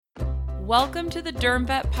Welcome to the Derm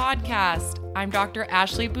Vet Podcast. I'm Dr.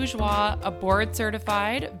 Ashley Bourgeois, a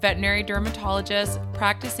board-certified veterinary dermatologist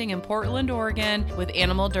practicing in Portland, Oregon with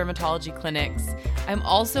animal dermatology clinics. I'm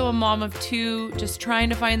also a mom of two, just trying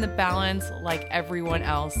to find the balance like everyone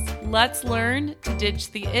else. Let's learn to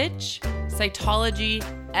ditch the itch, cytology,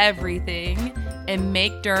 everything, and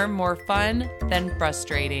make derm more fun than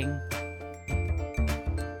frustrating.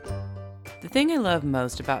 The thing I love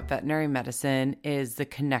most about veterinary medicine is the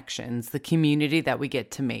connections, the community that we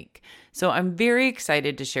get to make. So I'm very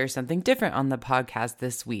excited to share something different on the podcast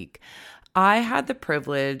this week. I had the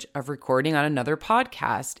privilege of recording on another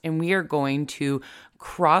podcast, and we are going to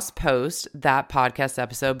cross-post that podcast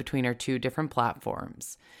episode between our two different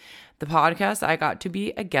platforms. The podcast I got to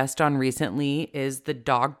be a guest on recently is the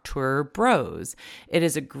Dogtor Bros. It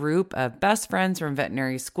is a group of best friends from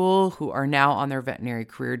veterinary school who are now on their veterinary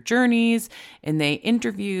career journeys, and they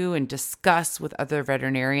interview and discuss with other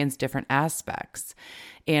veterinarians different aspects.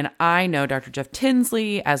 And I know Dr. Jeff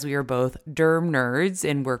Tinsley, as we are both derm nerds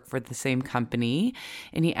and work for the same company,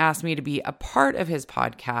 and he asked me to be a part of his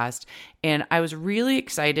podcast. And I was really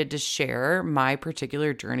excited to share my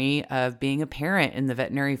particular journey of being a parent in the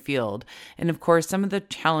veterinary field. And of course, some of the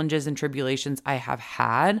challenges and tribulations I have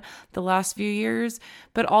had the last few years,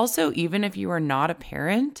 but also even if you are not a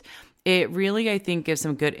parent, it really, I think, gives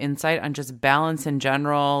some good insight on just balance in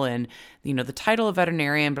general and, the title of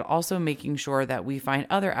veterinarian, but also making sure that we find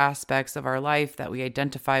other aspects of our life that we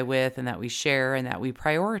identify with and that we share and that we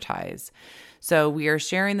prioritize. So we are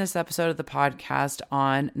sharing this episode of the podcast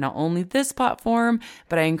on not only this platform,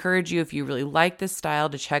 but I encourage you, if you really like this style,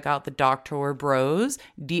 to check out the Dogtor Bros,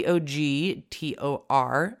 Dogtor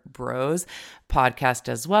Bros podcast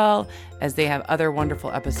as well, as they have other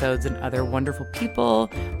wonderful episodes and other wonderful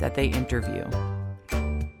people that they interview.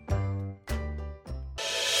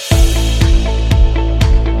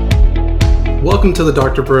 Welcome to the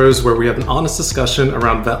Dogtor Bros, where we have an honest discussion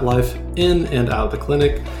around vet life in and out of the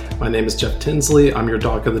clinic. My name is Jeff Tinsley. I'm your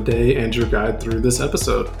dog of the day and your guide through this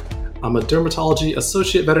episode. I'm a dermatology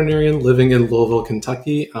associate veterinarian living in Louisville,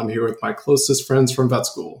 Kentucky. I'm here with my closest friends from vet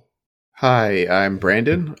school. Hi, I'm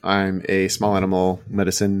Brandon. I'm a small animal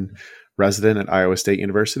medicine resident at Iowa State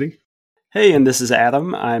University. Hey, and this is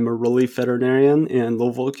Adam. I'm a relief veterinarian in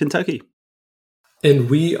Louisville, Kentucky.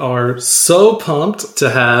 And we are so pumped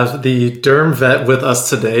to have the Derm Vet with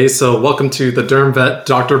us today. So welcome to the Derm Vet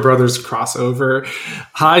Dr. Brothers crossover.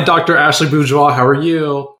 Hi, Dr. Ashley Bourgeois. How are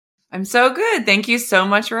you? I'm so good. Thank you so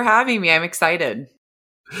much for having me. I'm excited.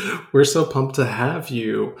 We're so pumped to have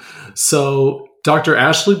you. So Dr.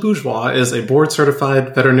 Ashley Bourgeois is a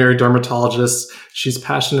board-certified veterinary dermatologist. She's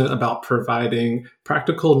passionate about providing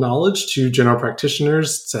practical knowledge to general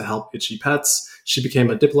practitioners to help itchy pets. She became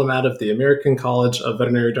a diplomat of the American College of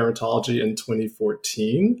Veterinary Dermatology in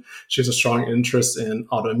 2014. She has a strong interest in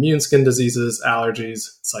autoimmune skin diseases,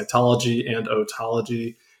 allergies, cytology, and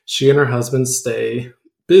otology. She and her husband stay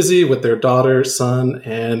busy with their daughter, son,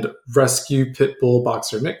 and rescue pit bull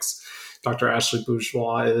boxer mix. Dr. Ashley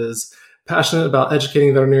Bourgeois is passionate about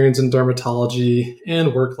educating veterinarians in dermatology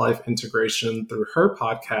and work-life integration through her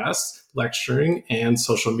podcast, lecturing, and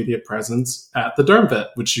social media presence at the Derm Vet,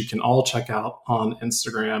 which you can all check out on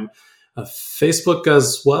Instagram, Facebook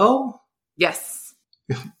as well. Yes.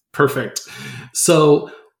 Perfect.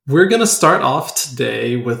 So we're going to start off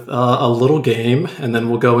today with a little game, and then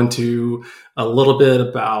we'll go into a little bit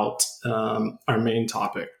about our main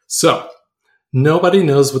topic. So nobody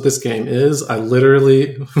knows what this game is. I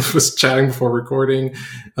literally was chatting before recording,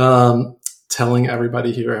 telling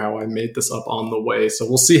everybody here how I made this up on the way. So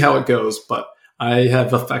we'll see how it goes. But I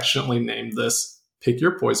have affectionately named this Pick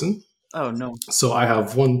Your Poison. Oh, no. So I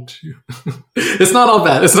have 1, 2. It's not all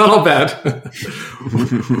bad.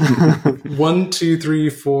 1, 2, 3,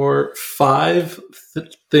 4, 5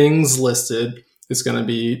 things listed. It's going to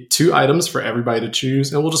be 2 items for everybody to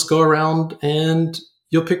choose. And we'll just go around and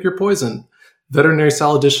you'll pick your poison. Veterinary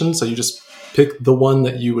style edition, so you just pick the one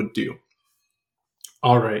that you would do.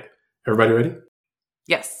 All right. Everybody ready?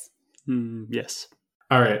 Yes. Yes.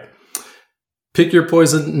 All right. Pick your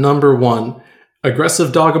poison number 1.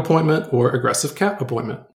 Aggressive dog appointment or aggressive cat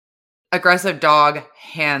appointment? Aggressive dog,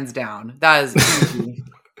 hands down. That is easy.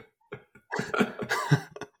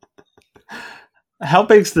 How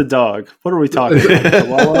big's the dog? What are we talking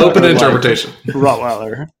about? Open interpretation.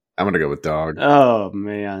 Rottweiler. I'm going to go with dog. Oh,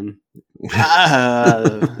 man.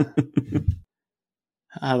 I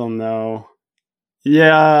don't know.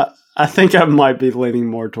 Yeah, I think I might be leaning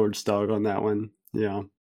more towards dog on that one. Yeah.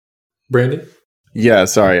 Brandon? Yeah,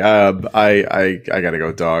 sorry. I got to go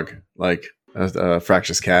with dog. Like a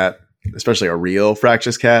fractious cat, especially a real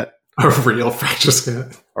fractious cat. A real fractious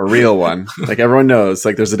cat. A real one. Like everyone knows,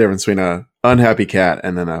 like there's a difference between a unhappy cat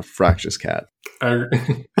and then a fractious cat.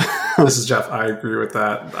 This is Jeff. I agree with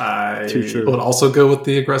that. I Too true. would also go with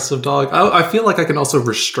the aggressive dog. I feel like I can also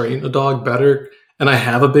restrain a dog better. And I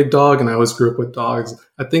have a big dog, and I always grew up with dogs.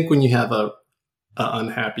 I think when you have a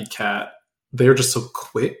unhappy cat, they're just so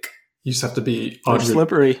quick. You just have to be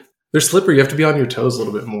slippery. They're slippery. You have to be on your toes a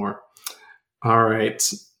little bit more. All right.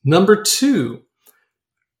 Number 2,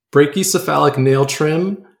 brachycephalic nail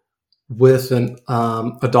trim with a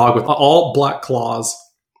dog with all black claws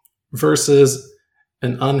versus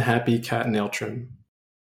an unhappy cat nail trim.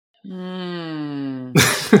 That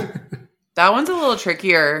one's a little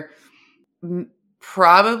trickier.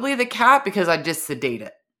 Probably the cat, because I just sedate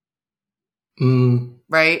it.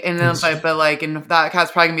 Right? And then, and that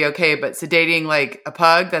cat's probably gonna be okay, but sedating like a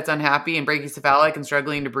pug that's unhappy and brachycephalic and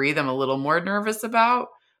struggling to breathe, I'm a little more nervous about.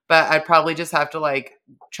 But I'd probably just have to like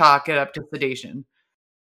chalk it up to sedation.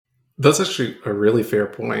 That's actually a really fair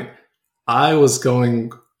point. I was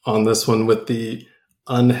going on this one with the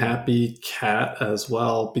unhappy cat as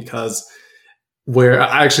well, because where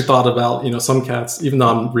I actually thought about, some cats, even though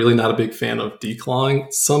I'm really not a big fan of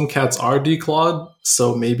declawing, some cats are declawed.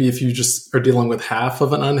 So maybe if you just are dealing with half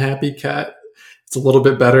of an unhappy cat, it's a little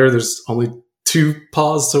bit better. There's only 2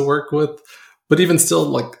 paws to work with. But even still,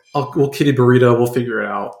 like, we'll kitty burrito, we'll figure it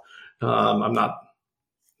out. I'm not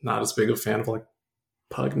as big a fan of like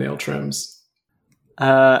pug nail trims.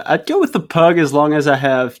 I'd go with the pug as long as I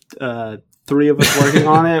have 3 of us working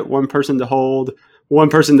on it. One person to hold, one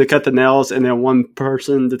person to cut the nails, and then one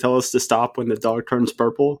person to tell us to stop when the dog turns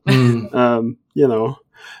purple.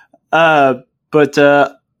 But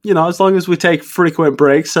as long as we take frequent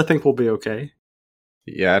breaks, I think we'll be okay.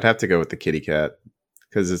 Yeah, I'd have to go with the kitty cat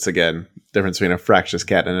because it's, again, difference between a fractious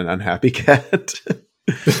cat and an unhappy cat.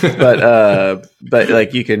 but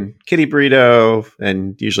like you can kitty burrito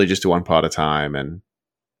and usually just do 1 paw at a time and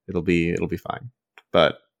it'll be fine.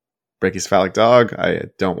 But brachycephalic dog, I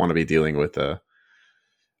don't want to be dealing with a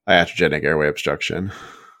iatrogenic airway obstruction.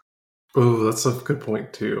 Oh, that's a good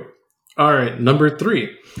point too. All right, number 3,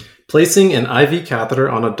 placing an IV catheter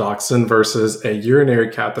on a dachshund versus a urinary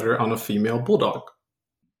catheter on a female bulldog.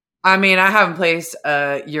 I mean, I haven't placed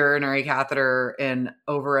a urinary catheter in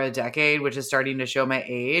over a decade, which is starting to show my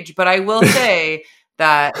age. But I will say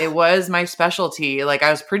that it was my specialty. Like,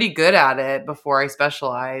 I was pretty good at it before I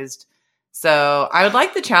specialized. So I would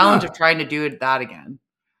like the challenge of trying to do that again.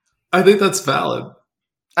 I think that's valid.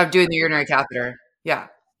 Of doing the urinary catheter. Yeah.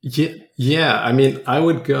 Yeah. I mean, I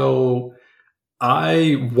would go.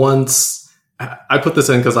 I put this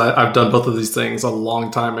in because I've done both of these things a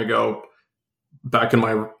long time ago, back in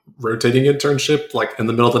my rotating internship, like in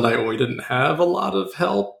the middle of the night when we didn't have a lot of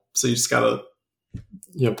help. So you just gotta,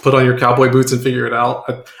 put on your cowboy boots and figure it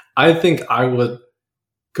out. I think I would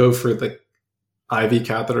go for the IV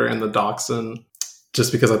catheter and the dachshund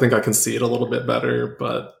just because I think I can see it a little bit better.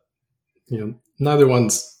 But neither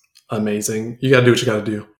one's amazing. You gotta do what you gotta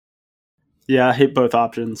do. Yeah, I hate both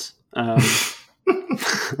options. But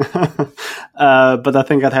I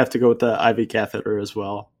think I'd have to go with the IV catheter as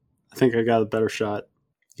well. I think I got a better shot.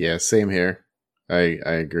 Yeah, same here. I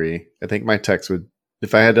agree. I think my techs would,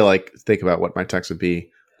 if I had to like think about what my techs would be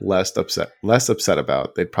less upset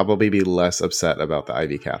about, they'd probably be less upset about the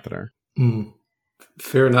IV catheter.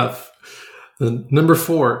 Fair enough. Number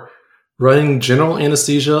 4, running general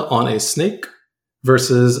anesthesia on a snake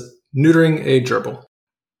versus neutering a gerbil.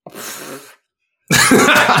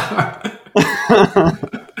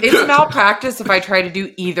 It's malpractice if I try to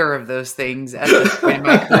do either of those things at this point in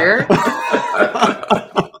my career.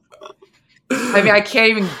 I mean, I can't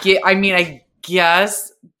even get. I mean, I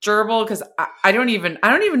guess gerbil because I don't even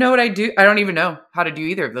know what I do. I don't even know how to do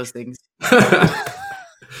either of those things.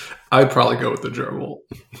 I'd probably go with the gerbil.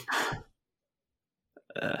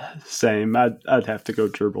 Same. I'd have to go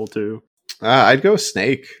gerbil too. I'd go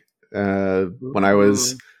snake. When I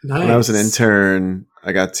was an intern,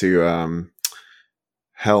 I got to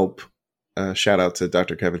help. Shout out to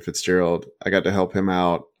Dr. Kevin Fitzgerald. I got to help him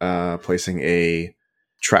out placing a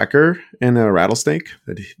tracker in a rattlesnake.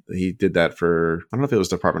 He did that for, I don't know if it was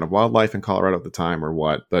Department of Wildlife in Colorado at the time or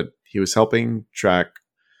what, but he was helping track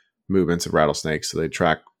movements of rattlesnakes. So they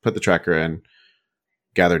put the tracker in,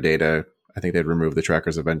 gather data. I think they'd remove the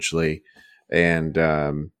trackers eventually. And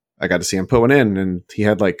I got to see him put one in, and he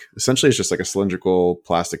had essentially it's just like a cylindrical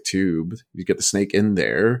plastic tube. You get the snake in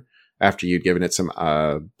there after you'd given it some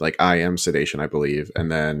IM sedation, I believe,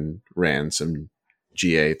 and then ran some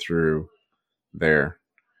GA through there.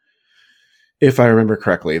 If I remember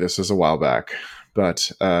correctly, this was a while back,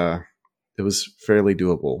 but it was fairly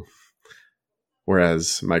doable.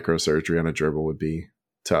 whereas microsurgery on a gerbil would be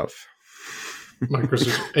tough.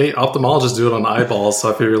 Microsurgery. Hey, ophthalmologists do it on eyeballs, so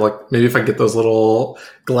I figure like maybe if I get those little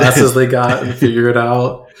glasses they got and figure it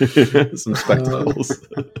out. Some spectacles.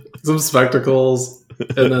 Some spectacles.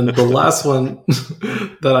 And then the last one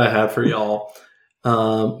that I had for y'all,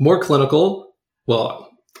 more clinical, well,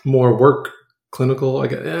 more work clinical.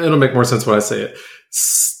 It'll make more sense when I say it.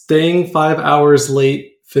 Staying 5 hours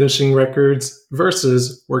late, finishing records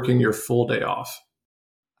versus working your full day off.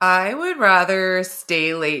 I would rather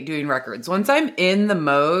stay late doing records. Once I'm in the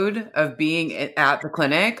mode of being at the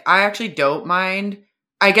clinic, I actually don't mind.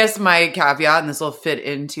 I guess my caveat, and this will fit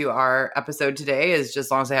into our episode today, is just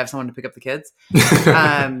as long as I have someone to pick up the kids.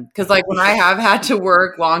 Because like when I have had to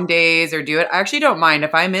work long days or do it, I actually don't mind.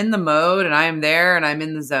 If I'm in the mode and I'm there and I'm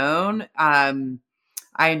in the zone,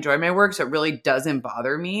 I enjoy my work, so it really doesn't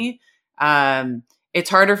bother me. It's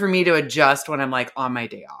harder for me to adjust when I'm like on my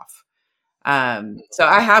day off. So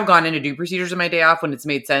I have gone in to do procedures on my day off when it's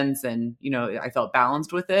made sense and, you know, I felt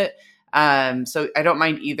balanced with it. So I don't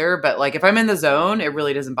mind either, but like if I'm in the zone, it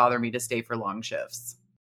really doesn't bother me to stay for long shifts.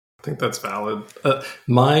 I think that's valid.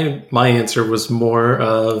 My answer was more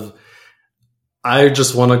of, I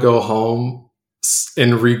just want to go home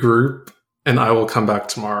and regroup and I will come back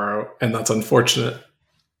tomorrow. And that's unfortunate,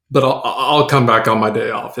 but I'll come back on my day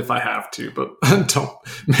off if I have to, but don't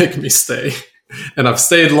make me stay. And I've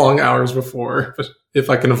stayed long hours before, but if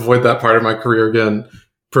I can avoid that part of my career again,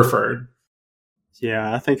 preferred.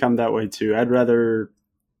 Yeah, I think I'm that way too. I'd rather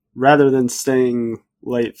than staying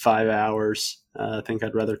late 5 hours, I think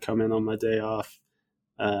I'd rather come in on my day off.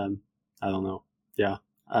 I don't know. Yeah,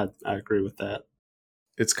 I agree with that.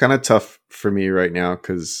 It's kind of tough for me right now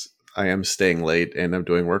because I am staying late and I'm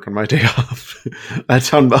doing work on my day off.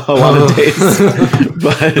 That's on a lot of days.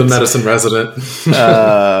 But, the medicine resident.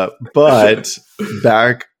 But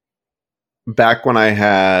back when I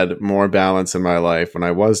had more balance in my life, when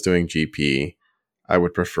I was doing GP, I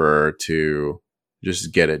would prefer to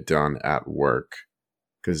just get it done at work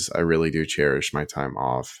because I really do cherish my time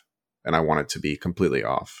off and I want it to be completely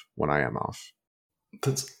off when I am off.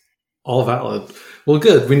 That's all valid. Well,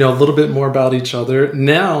 good. We know a little bit more about each other.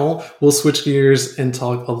 Now we'll switch gears and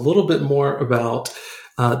talk a little bit more about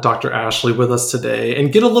Dr. Ashley with us today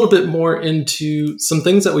and get a little bit more into some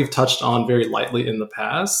things that we've touched on very lightly in the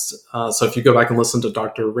past. So if you go back and listen to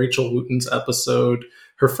Dr. Rachel Wooten's episode,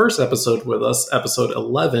 her first episode with us, episode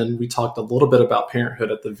 11, we talked a little bit about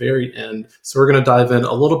parenthood at the very end. So we're going to dive in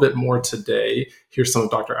a little bit more today. Here's some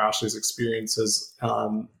of Dr. Ashley's experiences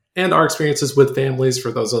and our experiences with families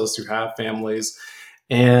for those of us who have families.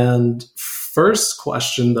 And first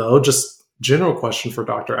question, though, just general question for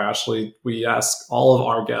Dr. Ashley. We ask all of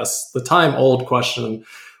our guests the time-old question,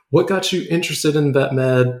 what got you interested in vet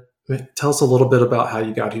med? Tell us a little bit about how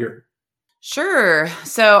you got here. Sure.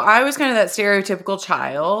 So I was kind of that stereotypical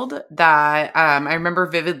child that I remember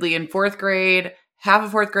vividly in fourth grade. Half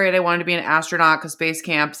of fourth grade, I wanted to be an astronaut because space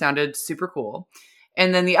camp sounded super cool.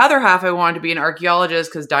 And then the other half, I wanted to be an archaeologist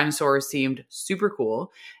because dinosaurs seemed super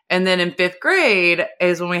cool. And then in fifth grade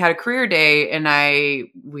is when we had a career day and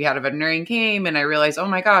we had a veterinarian came and I realized, oh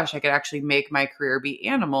my gosh, I could actually make my career be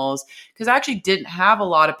animals because I actually didn't have a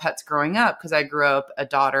lot of pets growing up because I grew up a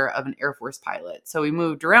daughter of an Air Force pilot. So we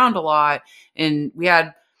moved around a lot and we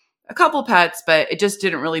had a couple pets, but it just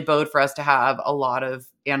didn't really bode for us to have a lot of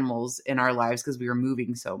animals in our lives because we were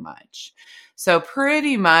moving so much. So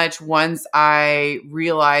pretty much once I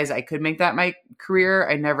realized I could make that my career,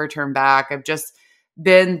 I never turned back. I've just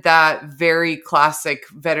been that very classic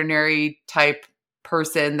veterinary type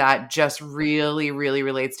person that just really, really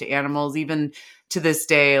relates to animals. Even to this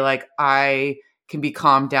day, like I can be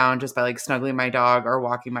calmed down just by like snuggling my dog or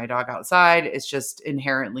walking my dog outside. It's just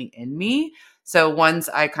inherently in me. So once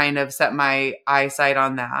I kind of set my eyesight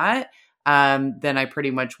on that, then I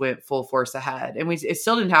pretty much went full force ahead. And it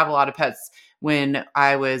still didn't have a lot of pets when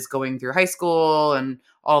I was going through high school and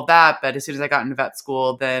all that. But as soon as I got into vet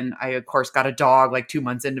school, then I, of course, got a dog like 2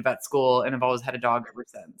 months into vet school. And I've always had a dog ever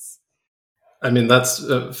since. I mean, that's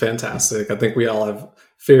fantastic. I think we all have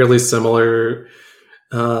fairly similar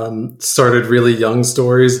started really young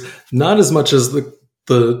stories. Not as much as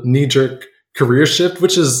the knee-jerk career shift,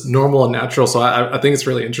 which is normal and natural. So I think it's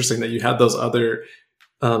really interesting that you had those other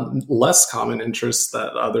less common interests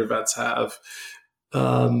that other vets have.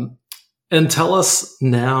 And tell us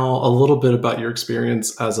now a little bit about your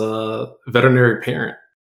experience as a veterinary parent.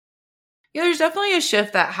 Yeah, there's definitely a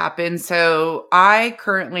shift that happens. So I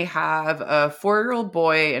currently have a 4-year-old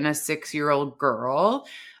boy and a 6-year-old girl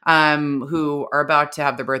who are about to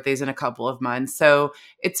have their birthdays in a couple of months. So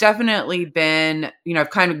it's definitely been, I've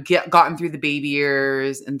kind of gotten through the baby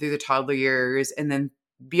years and through the toddler years. And then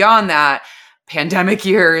beyond that, pandemic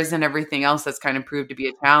years and everything else that's kind of proved to be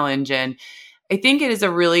a challenge. And I think it is a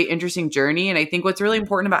really interesting journey. And I think what's really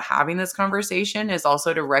important about having this conversation is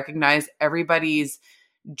also to recognize everybody's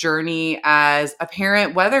journey as a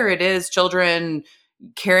parent, whether it is children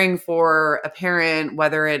caring for a parent,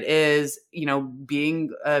 whether it is,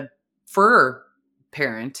 being a fur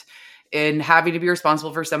parent and having to be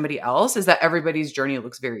responsible for somebody else, is that everybody's journey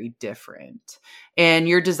looks very different and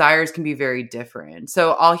your desires can be very different.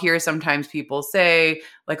 So I'll hear sometimes people say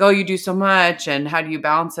like, oh, you do so much and how do you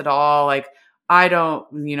balance it all? Like, I don't,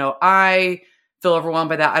 I feel overwhelmed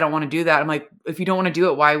by that. I don't want to do that. I'm like, if you don't want to do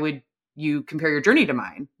it, why would you compare your journey to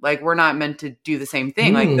mine? Like, we're not meant to do the same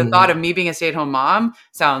thing. Like, the thought of me being a stay-at-home mom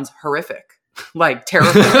sounds horrific, like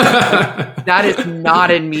terrifying. That is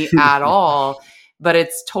not in me at all, but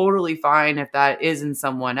it's totally fine if that is in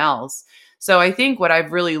someone else. So I think what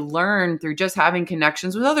I've really learned through just having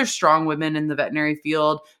connections with other strong women in the veterinary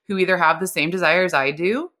field who either have the same desires I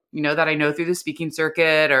do, that I know through the speaking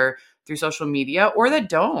circuit or through social media, or that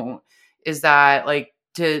don't, is that like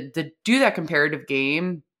to do that comparative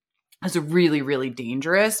game is really, really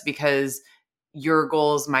dangerous because your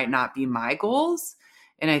goals might not be my goals.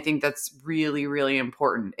 And I think that's really, really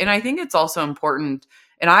important. And I think it's also important,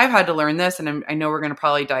 and I've had to learn this, and I know we're going to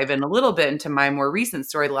probably dive in a little bit into my more recent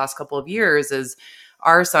story the last couple of years, is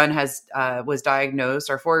our son was diagnosed,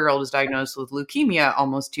 our 4-year-old was diagnosed with leukemia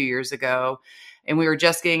almost 2 years ago. And we were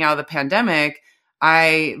just getting out of the pandemic.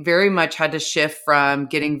 I very much had to shift from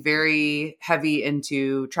getting very heavy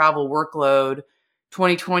into travel workload,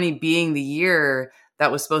 2020 being the year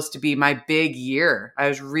that was supposed to be my big year. I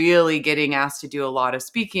was really getting asked to do a lot of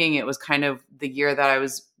speaking. It was kind of the year that I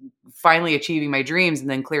was finally achieving my dreams. And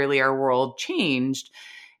then clearly our world changed.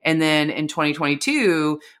 And then in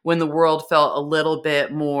 2022, when the world felt a little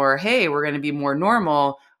bit more, hey, we're going to be more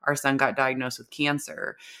normal, our son got diagnosed with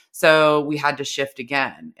cancer. So we had to shift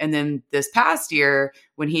again. And then this past year,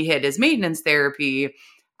 when he hit his maintenance therapy,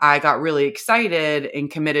 I got really excited and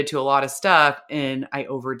committed to a lot of stuff, and I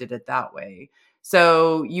overdid it that way.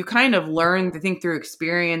 So you kind of learn to think through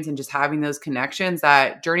experience and just having those connections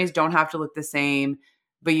that journeys don't have to look the same,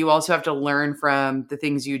 but you also have to learn from the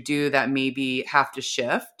things you do that maybe have to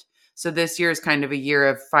shift. So this year is kind of a year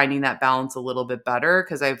of finding that balance a little bit better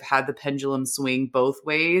because I've had the pendulum swing both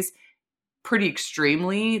ways pretty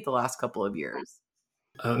extremely the last couple of years.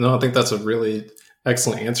 No, I think that's a really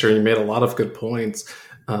excellent answer. You made a lot of good points,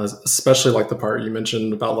 especially like the part you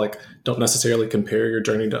mentioned about like, don't necessarily compare your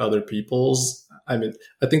journey to other people's. I mean,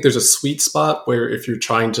 I think there's a sweet spot where if you're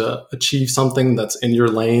trying to achieve something that's in your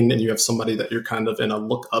lane and you have somebody that you're kind of in a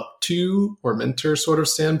look up to or mentor sort of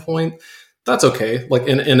standpoint, that's okay. Like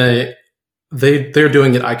they're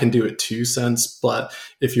doing it, I can do it too sense. But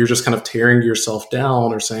if you're just kind of tearing yourself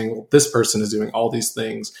down or saying, well, this person is doing all these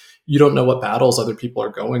things, you don't know what battles other people are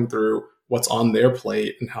going through, what's on their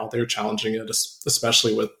plate and how they're challenging it,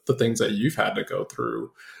 especially with the things that you've had to go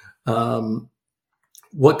through.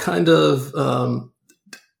 What kind of,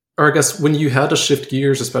 or I guess when you had to shift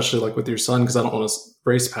gears, especially like with your son, because I don't want to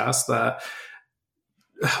race past that,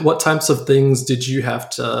 what types of things did you have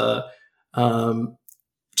to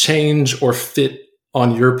change or fit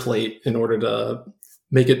on your plate in order to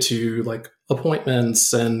make it to like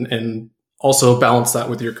appointments and also balance that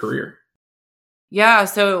with your career? Yeah,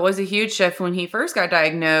 so it was a huge shift when he first got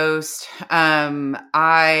diagnosed.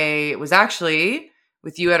 I was actually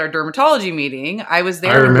with you at our dermatology meeting. I was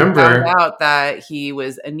there when we found out that he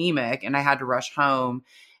was anemic and I had to rush home.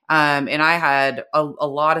 And I had a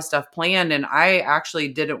lot of stuff planned, and I actually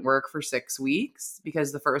didn't work for 6 weeks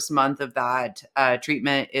because the first month of that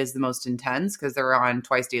treatment is the most intense because they're on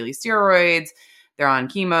twice daily steroids. They're on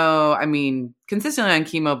chemo. I mean, consistently on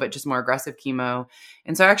chemo, but just more aggressive chemo.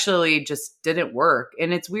 And so I actually just didn't work.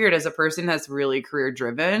 And it's weird, as a person that's really career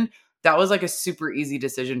driven, that was like a super easy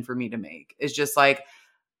decision for me to make. It's just like,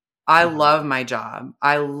 I love my job.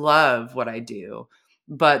 I love what I do.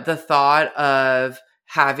 But the thought of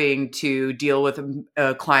having to deal with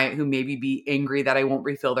a client who maybe be angry that I won't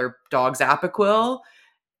refill their dog's Apoquil,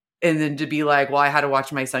 and then to be like, well, I had to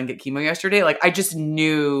watch my son get chemo yesterday. Like, I just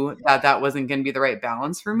knew that that wasn't going to be the right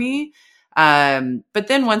balance for me. But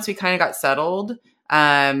then once we kind of got settled,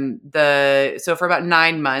 so for about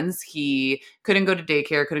 9 months, he couldn't go to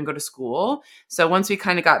daycare, couldn't go to school. So once we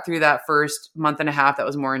kind of got through that first month and a half, that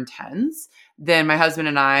was more intense. then my husband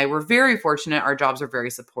and I were very fortunate. Our jobs are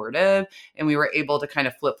very supportive, and we were able to kind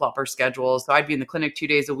of flip-flop our schedules. So I'd be in the clinic 2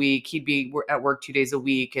 days a week. He'd be at work 2 days a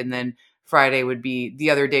week. And then Friday would be,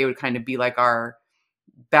 the other day would kind of be like our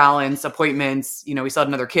balance appointments. We still had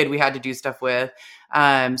another kid we had to do stuff with.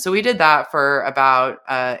 So we did that for about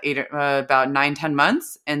 9-10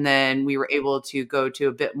 months. And then we were able to go to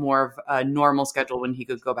a bit more of a normal schedule when he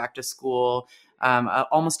could go back to school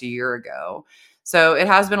almost a year ago. So it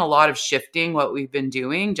has been a lot of shifting what we've been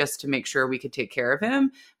doing just to make sure we could take care of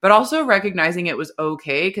him, but also recognizing it was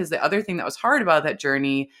okay. Because the other thing that was hard about that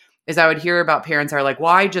journey is I would hear about parents are like,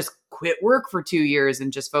 well, I just quit work for 2 years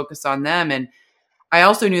and just focus on them. And I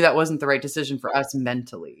also knew that wasn't the right decision for us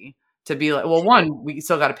mentally to be like, well, one, we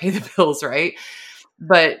still got to pay the bills, right?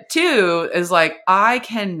 But two is like, I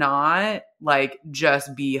cannot like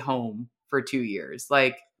just be home for 2 years.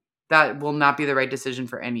 Like that will not be the right decision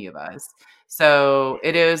for any of us. So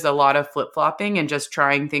it is a lot of flip-flopping and just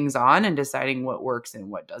trying things on and deciding what works and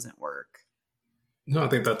what doesn't work. No, I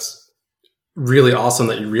think that's really awesome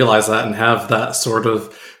that you realize that and have that sort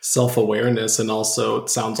of self-awareness. And also it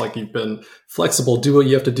sounds like you've been flexible, do what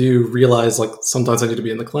you have to do, realize like sometimes I need to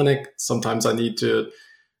be in the clinic. Sometimes I need to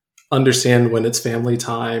understand when it's family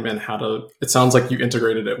time and how to, it sounds like you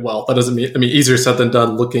integrated it well. That doesn't mean, easier said than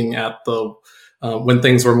done looking at the, when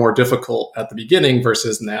things were more difficult at the beginning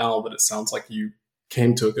versus now, but it sounds like you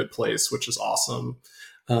came to a good place, which is awesome.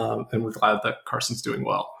 And we're glad that Carson's doing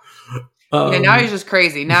well. Now he's just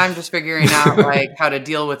crazy. Now I'm just figuring out like how to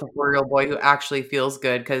deal with a 4-year-old boy who actually feels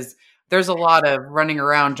good, because there's a lot of running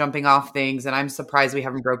around, jumping off things, and I'm surprised we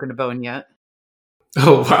haven't broken a bone yet.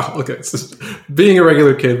 Oh, wow. Okay. So being a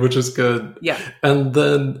regular kid, which is good. Yeah. And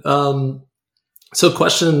then, so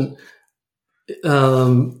question,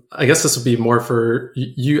 I guess this would be more for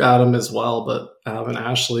you, Adam, as well, but Adam and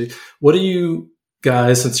Ashley, what do you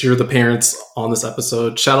guys, since you're the parents on this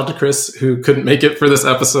episode, shout out to Chris who couldn't make it for this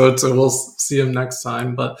episode, so we'll see him next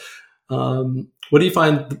time. But what do you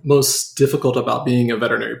find most difficult about being a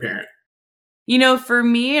veterinary parent? For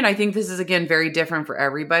me, and I think this is, again, very different for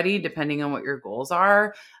everybody, depending on what your goals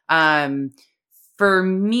are. For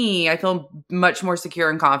me, I feel much more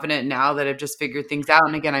secure and confident now that I've just figured things out.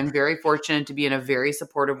 And again, I'm very fortunate to be in a very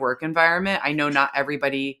supportive work environment. I know not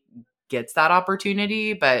everybody gets that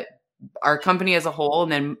opportunity, but our company as a whole,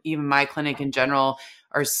 and then even my clinic in general,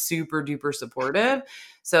 are super duper supportive.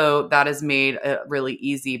 So that has made it really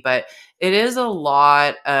easy, but it is a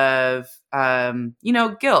lot of,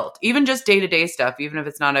 guilt, even just day-to-day stuff, even if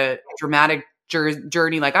it's not a dramatic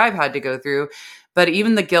journey like I've had to go through, but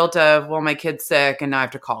even the guilt of, well, my kid's sick and now I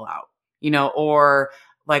have to call out, or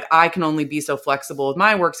like I can only be so flexible with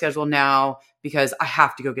my work schedule now because I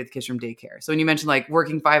have to go get the kids from daycare. So when you mentioned like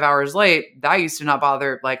working 5 hours late, that used to not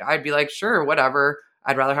bother. Like I'd be like, sure, whatever.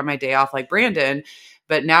 I'd rather have my day off like Brandon.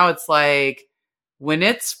 But now it's like when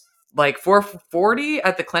it's like 4:40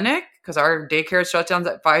 at the clinic, because our daycare shutdowns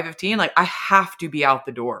at 5:15, like I have to be out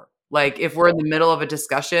the door. Like if we're in the middle of a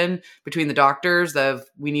discussion between the doctors of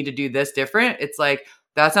we need to do this different, it's like,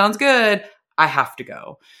 that sounds good. I have to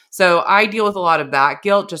go. So I deal with a lot of that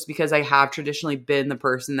guilt just because I have traditionally been the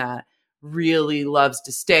person that really loves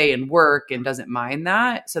to stay and work and doesn't mind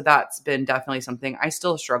that. So that's been definitely something I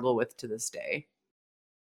still struggle with to this day.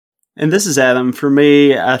 And this is Adam. For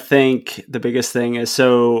me, I think the biggest thing is,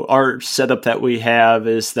 so our setup that we have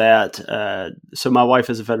is that, so my wife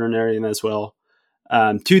is a veterinarian as well.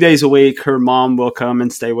 2 days a week, her mom will come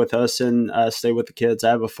and stay with us and stay with the kids.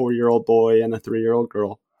 I have a 4-year-old boy and a 3-year-old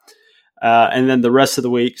girl. And then the rest of the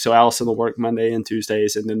week, so Allison will work Monday and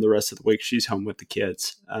Tuesdays, and then the rest of the week she's home with the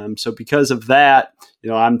kids. So because of that,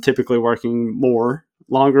 I'm typically working more,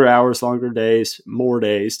 longer hours, longer days, more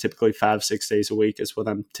days, typically 5-6 days a week is what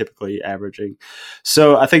I'm typically averaging.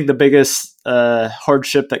 So I think the biggest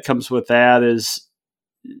hardship that comes with that is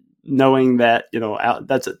knowing that,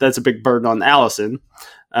 that's a big burden on Allison.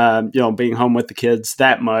 Being home with the kids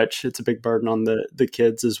that much, it's a big burden on the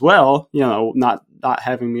kids as well, not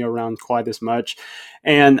having me around quite as much.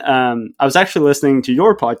 And I was actually listening to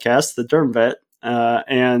your podcast, the Derm Vet,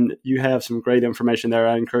 and you have some great information there.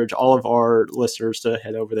 I encourage all of our listeners to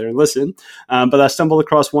head over there and listen. But I stumbled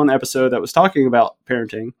across one episode that was talking about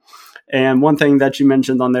parenting. And one thing that you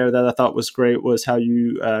mentioned on there that I thought was great was how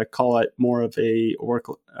you call it more of a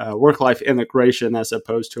work-life integration as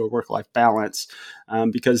opposed to a work-life balance,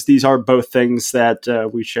 because these are both things that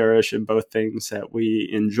we cherish and both things that we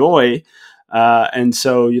enjoy. And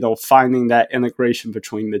so, finding that integration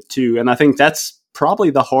between the two. And I think that's probably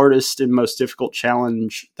the hardest and most difficult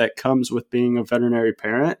challenge that comes with being a veterinary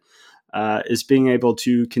parent. is being able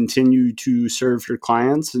to continue to serve your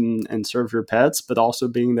clients and serve your pets, but also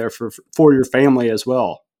being there for your family as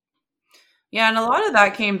well. Yeah, and a lot of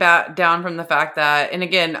that came back down from the fact that, and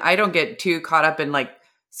again, I don't get too caught up in like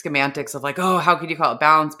semantics of like, oh, how could you call it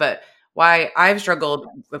balance? But why I've struggled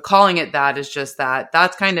with calling it that is just that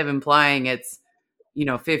that's kind of implying it's,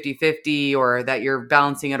 50-50 or that you're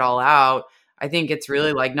balancing it all out. I think it's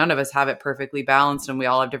really like none of us have it perfectly balanced and we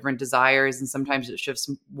all have different desires. And sometimes it shifts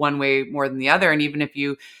one way more than the other. And even if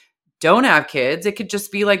you don't have kids, it could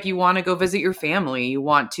just be like you want to go visit your family. You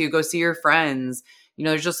want to go see your friends.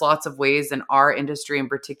 There's just lots of ways in our industry in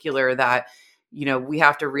particular that, we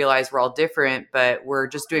have to realize we're all different, but we're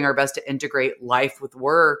just doing our best to integrate life with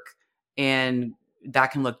work. And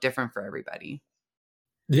that can look different for everybody.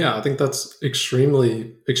 Yeah, I think that's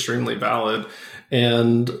extremely, extremely valid.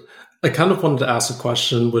 And I kind of wanted to ask a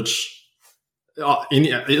question, which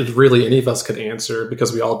really any of us could answer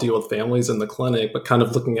because we all deal with families in the clinic, but kind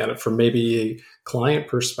of looking at it from maybe a client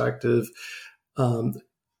perspective.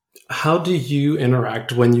 How do you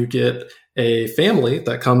interact when you get a family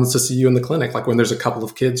that comes to see you in the clinic? Like when there's a couple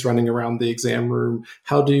of kids running around the exam room,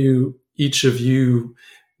 how do each of you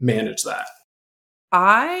manage that?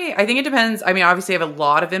 I think it depends. I mean, obviously I have a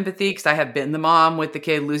lot of empathy because I have been the mom with the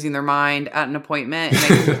kid losing their mind at an appointment.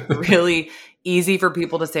 And it's really easy for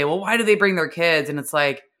people to say, well, why do they bring their kids? And it's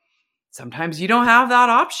like, sometimes you don't have that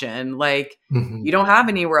option. Like you don't have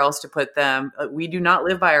anywhere else to put them. We do not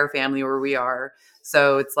live by our family where we are.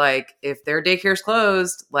 So it's like, if their daycare's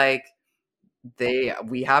closed, like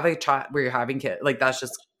we have a child, we're having kids, like that's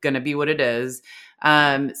just going to be what it is.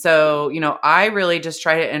 So, I really just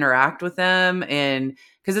try to interact with them, and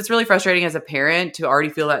because it's really frustrating as a parent to already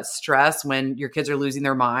feel that stress when your kids are losing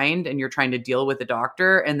their mind and you're trying to deal with the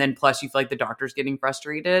doctor. And then plus you feel like the doctor's getting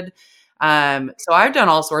frustrated. So I've done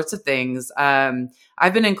all sorts of things.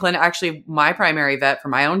 I've been in clinic, actually my primary vet for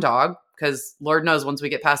my own dog, because Lord knows once we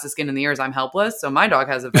get past the skin and the ears, I'm helpless. So my dog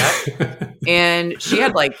has a vet and she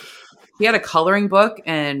had a coloring book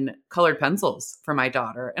and colored pencils for my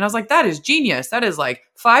daughter. And I was like, that is genius. That is like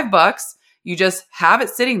 $5. You just have it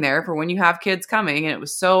sitting there for when you have kids coming. And it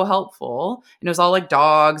was so helpful. And it was all like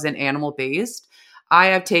dogs and animal based. I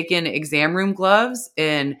have taken exam room gloves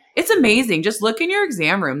and it's amazing. Just look in your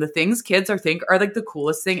exam room. The things kids think are like the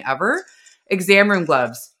coolest thing ever. Exam room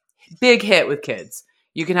gloves, big hit with kids.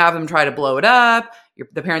 You can have them try to blow it up.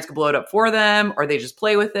 The parents can blow it up for them, or they just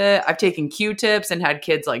play with it. I've taken Q-tips and had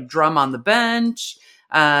kids like drum on the bench.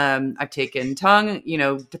 I've taken tongue,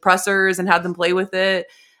 depressors and had them play with it.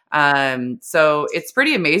 So it's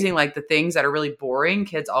pretty amazing. Like the things that are really boring,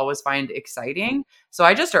 kids always find exciting. So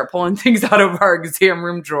I just start pulling things out of our exam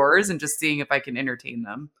room drawers and just seeing if I can entertain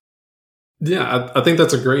them. Yeah, I think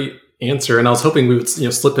that's a great answer. And I was hoping we would,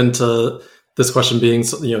 slip into this question being,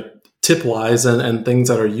 tip wise and things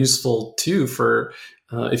that are useful too for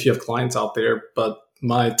if you have clients out there. But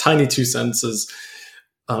my tiny 2 cents is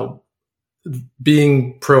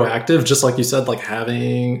being proactive, just like you said, like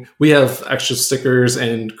we have extra stickers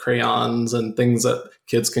and crayons and things that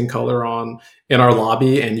kids can color on in our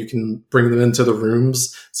lobby and you can bring them into the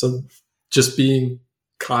rooms. So just being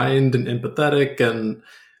kind and empathetic and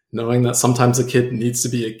knowing that sometimes a kid needs to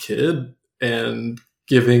be a kid and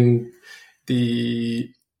giving the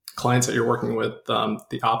clients that you're working with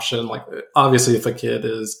the option, like obviously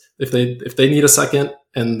if they need a second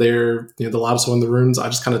and they're the loudest one in the rooms, I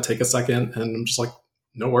just kind of take a second and I'm just like,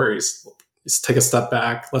 no worries, just take a step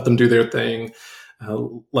back, let them do their thing,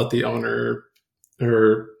 let the owner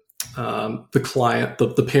or the client,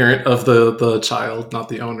 the parent of the child, not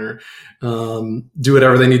the owner, do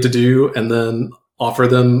whatever they need to do, and then offer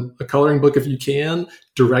them a coloring book if you can,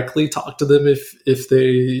 directly talk to them if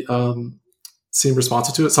they seem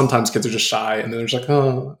responsive to it. Sometimes kids are just shy and then they're just like,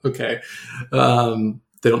 oh, okay.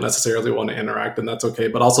 They don't necessarily want to interact, and that's okay.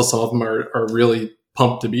 But also some of them are really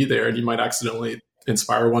pumped to be there, and you might accidentally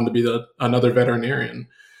inspire one to be another veterinarian.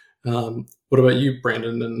 What about you,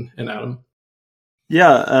 Brandon and Adam?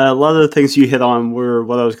 Yeah, a lot of the things you hit on were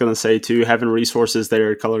what I was going to say too, having resources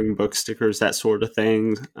there, coloring books, stickers, that sort of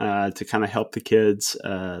thing, to kind of help the kids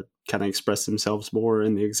kind of express themselves more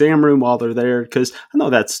in the exam room while they're there. Because I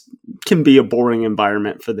know can be a boring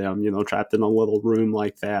environment for them, trapped in a little room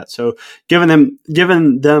like that. So giving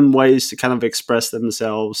them ways to kind of express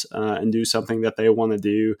themselves and do something that they want to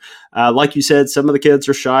do. Like you said, some of the kids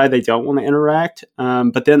are shy. They don't want to interact.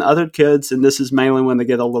 But then other kids, and this is mainly when they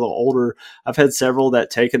get a little older, I've had several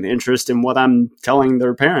that take an interest in what I'm telling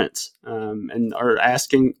their parents. and are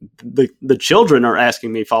asking the children are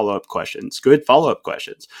asking me follow-up questions, good follow-up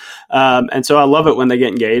questions. And so I love it when they get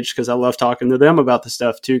engaged, because I love talking to them about the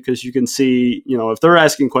stuff too, because you can see, if they're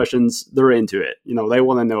asking questions, they're into it. They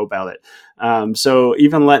want to know about it. So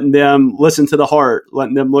even letting them listen to the heart,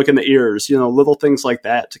 letting them look in the ears, little things like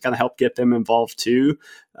that to kind of help get them involved too.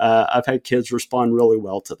 I've had kids respond really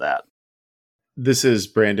well to that. This is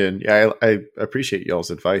Brandon. Yeah, I appreciate y'all's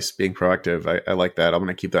advice, being proactive. I like that. I'm going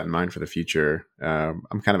to keep that in mind for the future.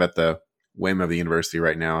 I'm kind of at the whim of the university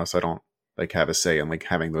right now, so I don't have a say in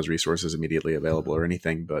having those resources immediately available or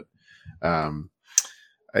anything. But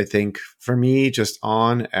I think for me, just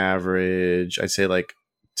on average, I'd say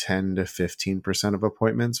 10 to 15% of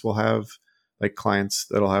appointments will have clients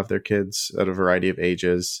that'll have their kids at a variety of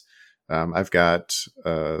ages. I've got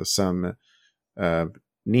some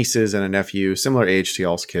nieces and a nephew, similar age to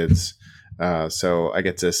y'all's kids. So I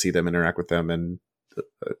get to see them, interact with them. And,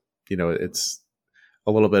 it's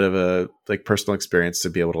a little bit of a personal experience to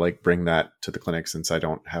be able to bring that to the clinic, since I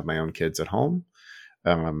don't have my own kids at home.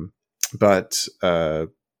 But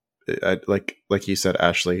like you said,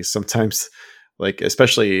 Ashley, sometimes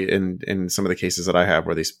especially in some of the cases that I have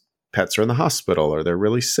where these pets are in the hospital or they're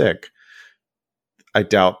really sick, I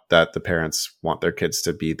doubt that the parents want their kids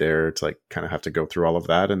to be there to kind of have to go through all of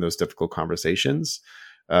that and those difficult conversations.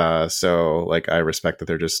 So I respect that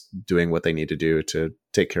they're just doing what they need to do to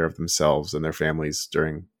take care of themselves and their families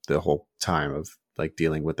during the whole time of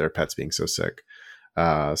dealing with their pets being so sick.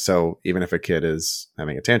 So even if a kid is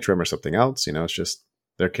having a tantrum or something else, it's just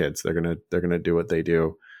their kids. They're gonna do what they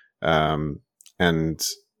do. And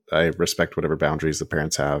I respect whatever boundaries the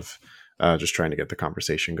parents have, just trying to get the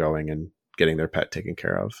conversation going and getting their pet taken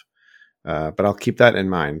care of. But I'll keep that in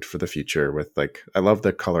mind for the future with I love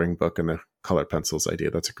the coloring book and the color pencils idea.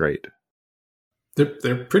 That's great.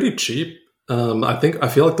 They're pretty cheap. I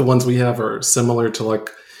feel like the ones we have are similar to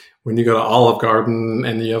when you go to Olive Garden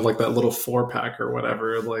and you have that little 4-pack or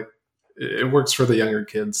whatever. It works for the younger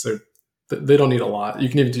kids. They don't need a lot. You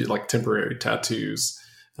can even do temporary tattoos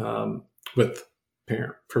with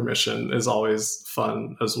parent permission is always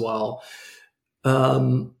fun as well.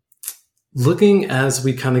 Looking as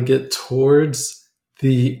we kind of get towards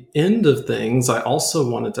the end of things, I also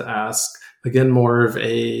wanted to ask, again, more of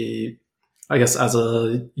as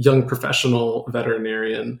a young professional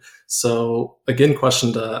veterinarian. So again,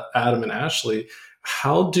 question to Adam and Ashley,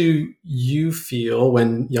 how do you feel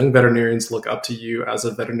when young veterinarians look up to you as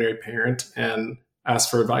a veterinary parent and ask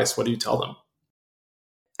for advice? What do you tell them?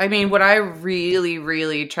 I mean, what I really,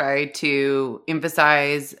 really try to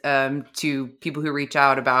emphasize to people who reach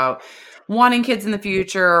out about wanting kids in the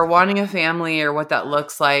future or wanting a family or what that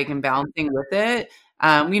looks like and balancing with it,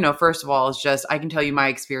 first of all, is just, I can tell you my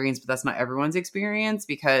experience, but that's not everyone's experience,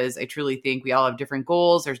 because I truly think we all have different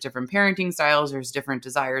goals. There's different parenting styles. There's different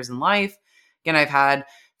desires in life. Again, I've had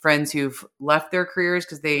friends who've left their careers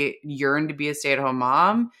because they yearn to be a stay-at-home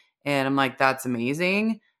mom. And I'm like, that's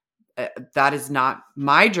amazing. That is not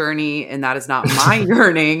my journey and that is not my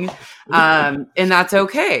yearning. And that's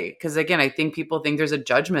okay. Because again, I think people think there's a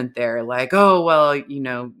judgment there. Oh, well,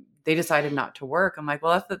 they decided not to work. I'm like,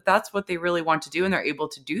 well, that's what they really want to do. And they're able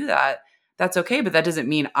to do that. That's okay. But that doesn't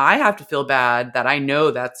mean I have to feel bad that I know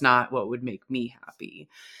that's not what would make me happy.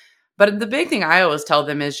 But the big thing I always tell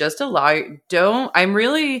them is just I'm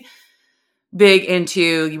really big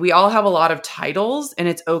into, we all have a lot of titles and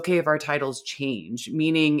it's okay if our titles change.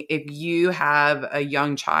 Meaning if you have a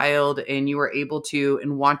young child and you are able to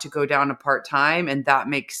and want to go down to part-time and that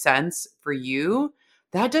makes sense for you,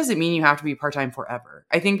 that doesn't mean you have to be part-time forever.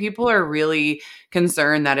 I think people are really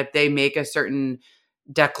concerned that if they make a certain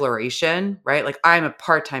declaration, right? I'm a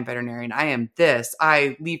part-time veterinarian, I am this,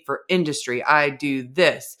 I leave for industry, I do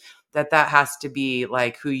this, that has to be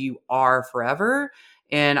who you are forever.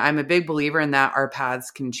 And I'm a big believer in that our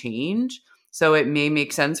paths can change. So it may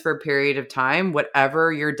make sense for a period of time,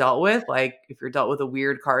 whatever you're dealt with. If you're dealt with a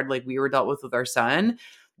weird card, like we were dealt with our son,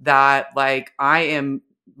 that I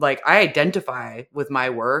identify with my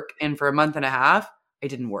work. And for a month and a half, I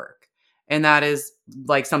didn't work. And that is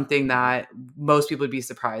something that most people would be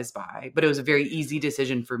surprised by, but it was a very easy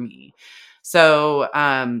decision for me. So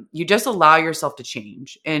you just allow yourself to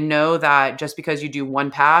change and know that just because you do one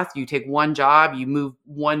path, you take one job, you move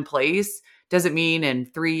one place, doesn't mean in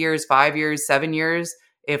 3 years, 5 years, 7 years,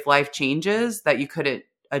 if life changes, that you couldn't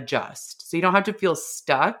adjust. So you don't have to feel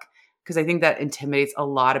stuck, because I think that intimidates a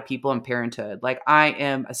lot of people in parenthood. I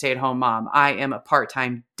am a stay-at-home mom. I am a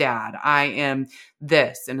part-time dad. I am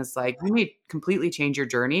this. And it's you may completely change your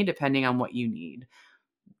journey depending on what you need.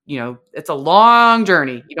 It's a long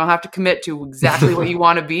journey. You don't have to commit to exactly what you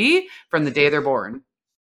want to be from the day they're born.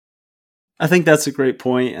 I think that's a great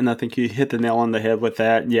point, and I think you hit the nail on the head with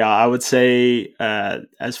that. Yeah, I would say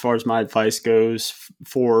as far as my advice goes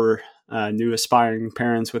for new aspiring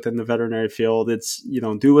parents within the veterinary field, it's,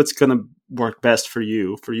 do what's going to work best for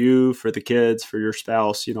you, for the kids, for your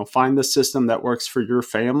spouse. Find the system that works for your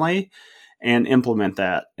family and implement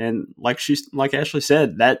that. And like Ashley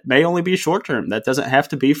said, that may only be short term. That doesn't have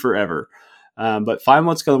to be forever. But find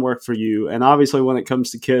what's going to work for you. And obviously, when it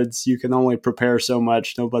comes to kids, you can only prepare so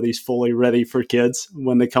much. Nobody's fully ready for kids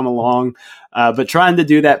when they come along. But trying to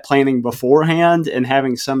do that planning beforehand and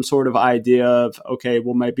having some sort of idea of, okay,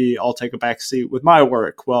 well, maybe I'll take a back seat with my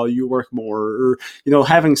work while you work more, or,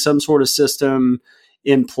 having some sort of system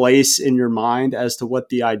in place in your mind as to what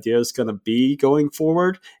the idea is going to be going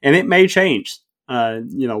forward. And it may change.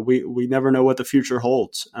 We never know what the future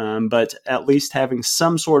holds, but at least having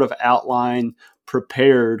some sort of outline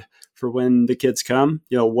prepared for when the kids come,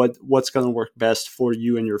 what's going to work best for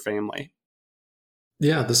you and your family.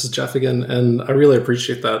 Yeah, this is Jeff again, and I really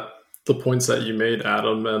appreciate the points that you made,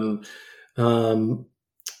 Adam, and some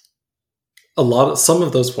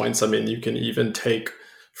of those points. I mean, you can even take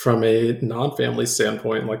from a non-family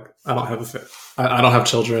standpoint. Like, I don't have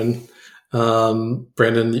children.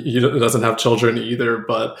 Brandon, doesn't have children either,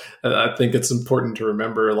 but I think it's important to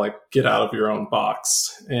remember, like, get out of your own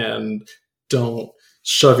box and don't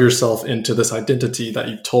shove yourself into this identity that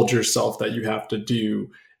you've told yourself that you have to do.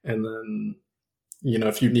 And then,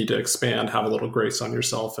 if you need to expand, have a little grace on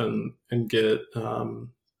yourself and get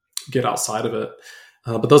outside of it.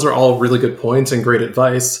 But those are all really good points and great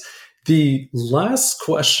advice. The last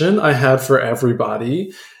question I had for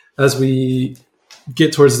everybody as we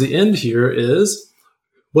get towards the end here is,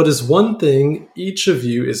 what is one thing each of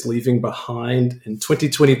you is leaving behind in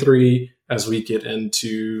 2023 as we get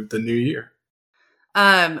into the new year?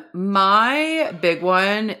 My big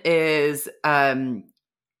one is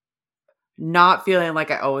not feeling like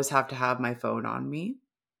I always have to have my phone on me.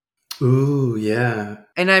 Ooh, yeah.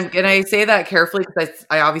 And I say that carefully because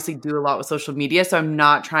I obviously do a lot with social media, so I'm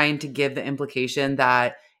not trying to give the implication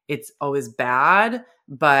that it's always bad.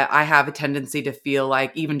 But I have a tendency to feel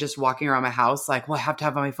like, even just walking around my house, like, well, I have to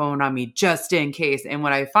have my phone on me just in case. And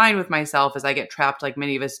what I find with myself is I get trapped, like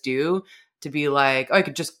many of us do, to be like, oh, I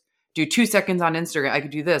could just do 2 seconds on Instagram. I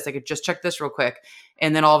could do this. I could just check this real quick.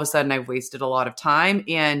 And then all of a sudden I've wasted a lot of time.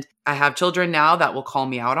 And I have children now that will call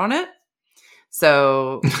me out on it.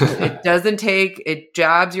 So it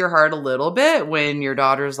jabs your heart a little bit when your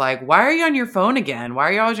daughter's like, why are you on your phone again? Why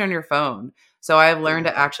are you always on your phone? So I've learned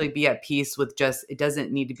to actually be at peace with it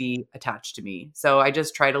doesn't need to be attached to me. So I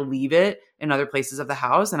just try to leave it in other places of the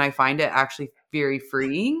house, and I find it actually very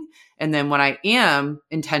freeing. And then when I am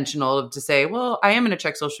intentional to say, well, I am going to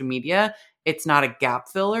check social media, it's not a gap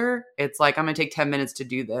filler. It's like, I'm going to take 10 minutes to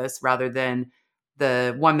do this rather than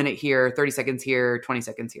the 1 minute here, 30 seconds here, 20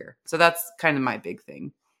 seconds here. So that's kind of my big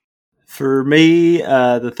thing. For me,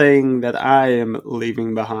 the thing that I am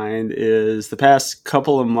leaving behind is the past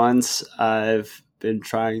couple of months, I've been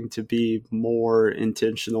trying to be more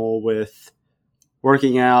intentional with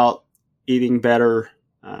working out, eating better,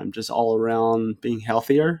 just all around being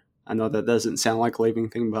healthier. I know that doesn't sound like leaving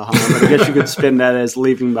things behind, but I guess you could spin that as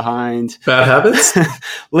leaving behind. Bad habits?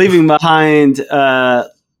 Leaving behind,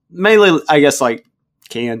 mainly, I guess, like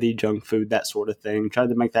candy, junk food, that sort of thing. Tried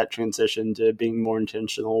to make that transition to being more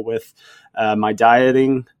intentional with my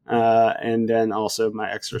dieting and then also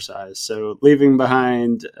my exercise. So leaving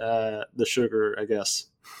behind the sugar, I guess.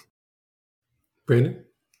 Brandon?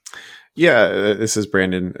 Yeah, this is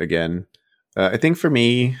Brandon again. I think for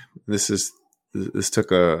me, this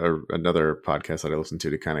took another podcast that I listened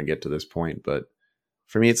to kind of get to this point. But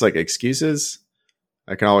for me, it's like excuses.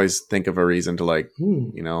 I can always think of a reason to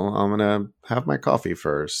I'm going to have my coffee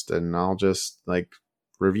first and I'll just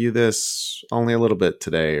review this only a little bit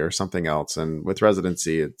today or something else. And with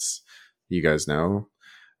residency, it's, you guys know,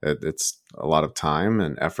 it's a lot of time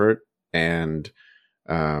and effort, and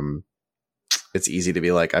it's easy to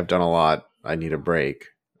be like, I've done a lot, I need a break.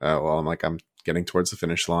 I'm getting towards the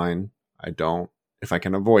finish line. If I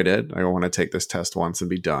can avoid it, I want to take this test once and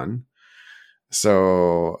be done.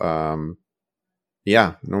 So,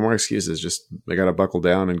 yeah, no more excuses. Just, I got to buckle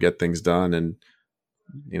down and get things done, and,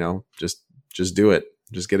 just do it.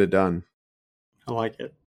 Just get it done. I like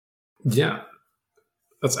it. Yeah,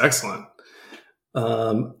 that's excellent.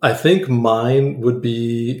 I think mine would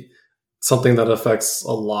be something that affects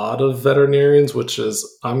a lot of veterinarians, which is,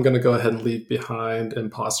 I'm going to go ahead and leave behind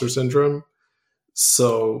imposter syndrome.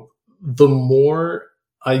 So the more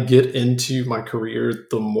I get into my career,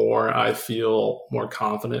 the more I feel more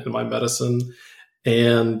confident in my medicine.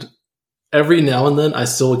 And every now and then I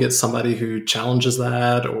still get somebody who challenges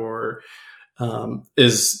that or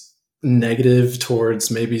is negative towards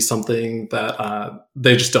maybe something that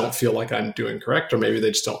they just don't feel like I'm doing correct, or maybe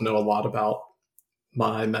they just don't know a lot about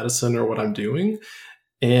my medicine or what I'm doing.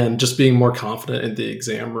 And just being more confident in the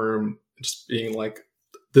exam room, just being like,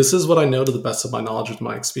 this is what I know to the best of my knowledge with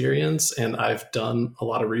my experience. And I've done a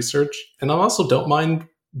lot of research, and I also don't mind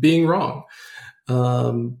being wrong.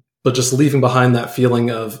 But just leaving behind that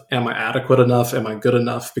feeling of, am I adequate enough? Am I good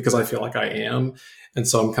enough? Because I feel like I am. And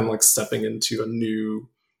so I'm kind of like stepping into a new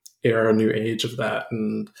era, a new age of that.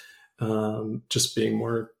 And just being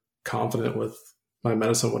more confident with my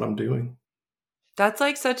medicine, what I'm doing. That's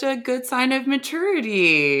like such a good sign of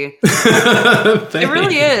maturity. It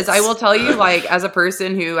really is. I will tell you, like, as a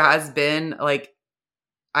person who has been like,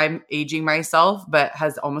 I'm aging myself, but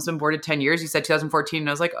has almost been boarded 10 years. You said 2014, and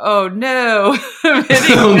I was like, oh no, I'm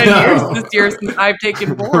hitting 10 years this year since I've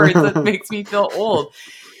taken boards. That makes me feel old.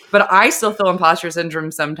 But I still feel imposter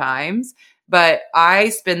syndrome sometimes, but I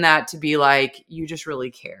spin that to be like, you just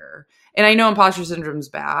really care. And I know imposter syndrome is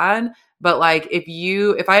bad, but like,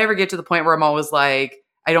 if I ever get to the point where I'm always like,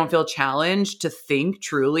 I don't feel challenged to think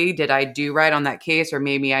truly, did I do right on that case? Or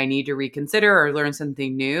maybe I need to reconsider or learn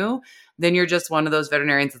something new. Then you're just one of those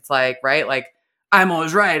veterinarians that's like, right? Like, I'm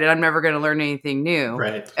always right and I'm never going to learn anything new.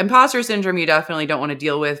 Right. Imposter syndrome, you definitely don't want to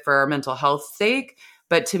deal with for our mental health sake.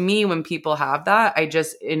 But to me, when people have that, I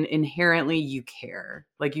just inherently, you care.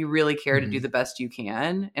 Like, you really care to do the best you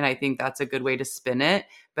can. And I think that's a good way to spin it.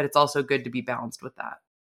 But it's also good to be balanced with that.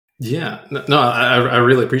 Yeah, no, I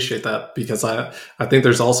really appreciate that, because I think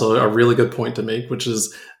there's also a really good point to make, which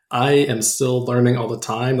is I am still learning all the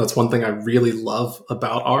time. That's one thing I really love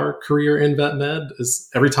about our career in vet med, is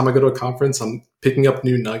every time I go to a conference, I'm picking up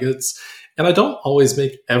new nuggets, and I don't always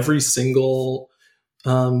make every single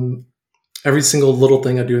little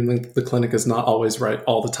thing I do in the clinic is not always right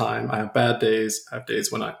all the time. I have bad days. I have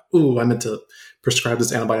days when I meant to prescribe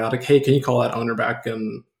this antibiotic. Hey, can you call that owner back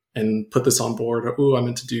and put this on board? Or, I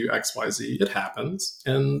meant to do X, Y, Z. It happens.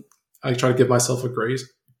 And I try to give myself some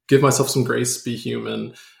grace, be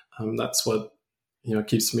human. That's what,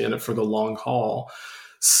 keeps me in it for the long haul.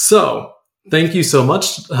 So thank you so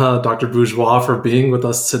much, Dr. Bourgeois, for being with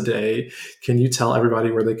us today. Can you tell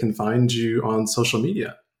everybody where they can find you on social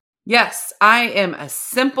media? Yes, I am a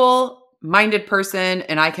simple-minded person,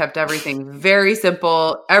 and I kept everything very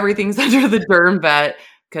simple. Everything's under the Derm vet,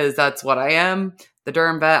 because that's what I am, the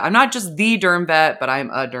Derm vet. I'm not just the Derm vet, but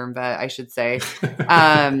I'm a Derm vet, I should say.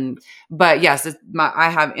 But yes, I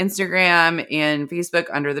have Instagram and Facebook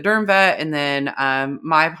under the Derm vet, and then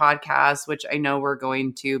my podcast, which I know we're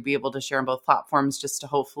going to be able to share on both platforms, just to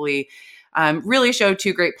hopefully really show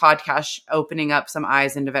two great podcasts opening up some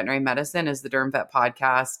eyes into veterinary medicine, is the Derm Vet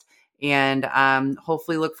podcast. And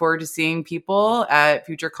hopefully look forward to seeing people at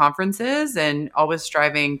future conferences, and always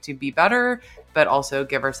striving to be better, but also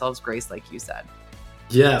give ourselves grace, like you said.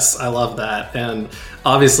 Yes, I love that. And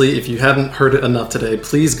obviously, if you haven't heard it enough today,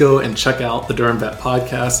 please go and check out the Derm Vet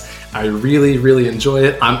podcast. I really, really enjoy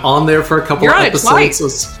it. I'm on there for a couple of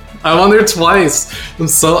episodes. I'm on there twice. And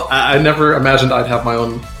so I never imagined I'd have my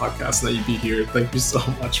own podcast and that you'd be here. Thank you so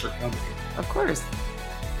much for coming. Of course.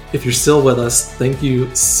 If you're still with us, thank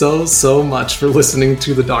you so much for listening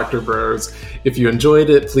to the Dogtor Bros. If you enjoyed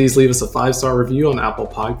it, please leave us a 5-star review on Apple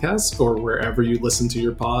Podcasts or wherever you listen to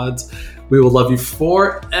your pods. We will love you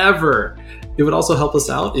forever. It would also help us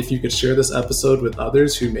out if you could share this episode with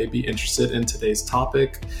others who may be interested in today's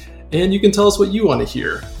topic. And you can tell us what you want to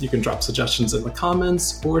hear. You can drop suggestions in the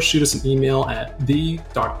comments or shoot us an email at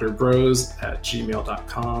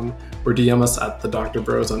thedoctorbros@gmail.com or DM us at the Dogtor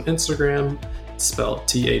Bros on Instagram, spelled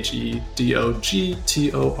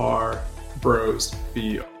THEDOGTOR Bros,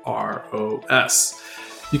 BROS.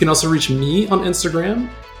 You can also reach me on Instagram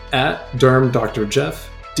at DermDrJeff,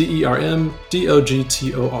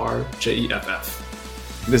 DermDogtorJeff.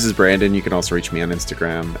 This is Brandon. You can also reach me on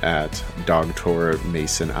Instagram at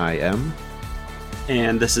DogtorMasonIM.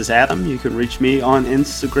 And this is Adam. You can reach me on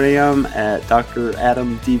Instagram at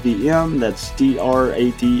DrAdamDVM. That's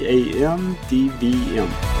DrAdamDVM.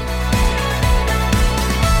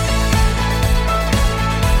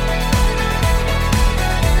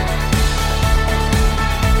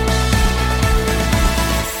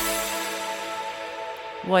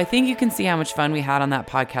 Well, I think you can see how much fun we had on that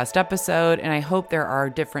podcast episode, and I hope there are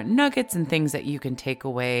different nuggets and things that you can take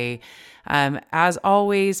away. As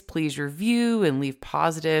always, please review and leave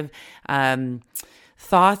positive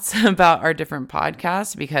thoughts about our different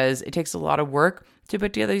podcasts, because it takes a lot of work to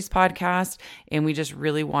put together these podcasts, and we just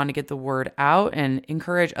really want to get the word out and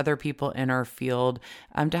encourage other people in our field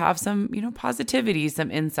to have some, positivity, some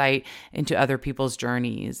insight into other people's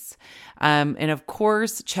journeys. And of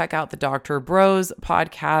course, check out the Dogtor Bros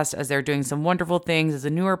podcast, as they're doing some wonderful things. As a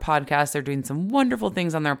newer podcast, they're doing some wonderful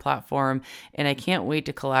things on their platform, and I can't wait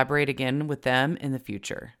to collaborate again with them in the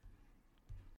future.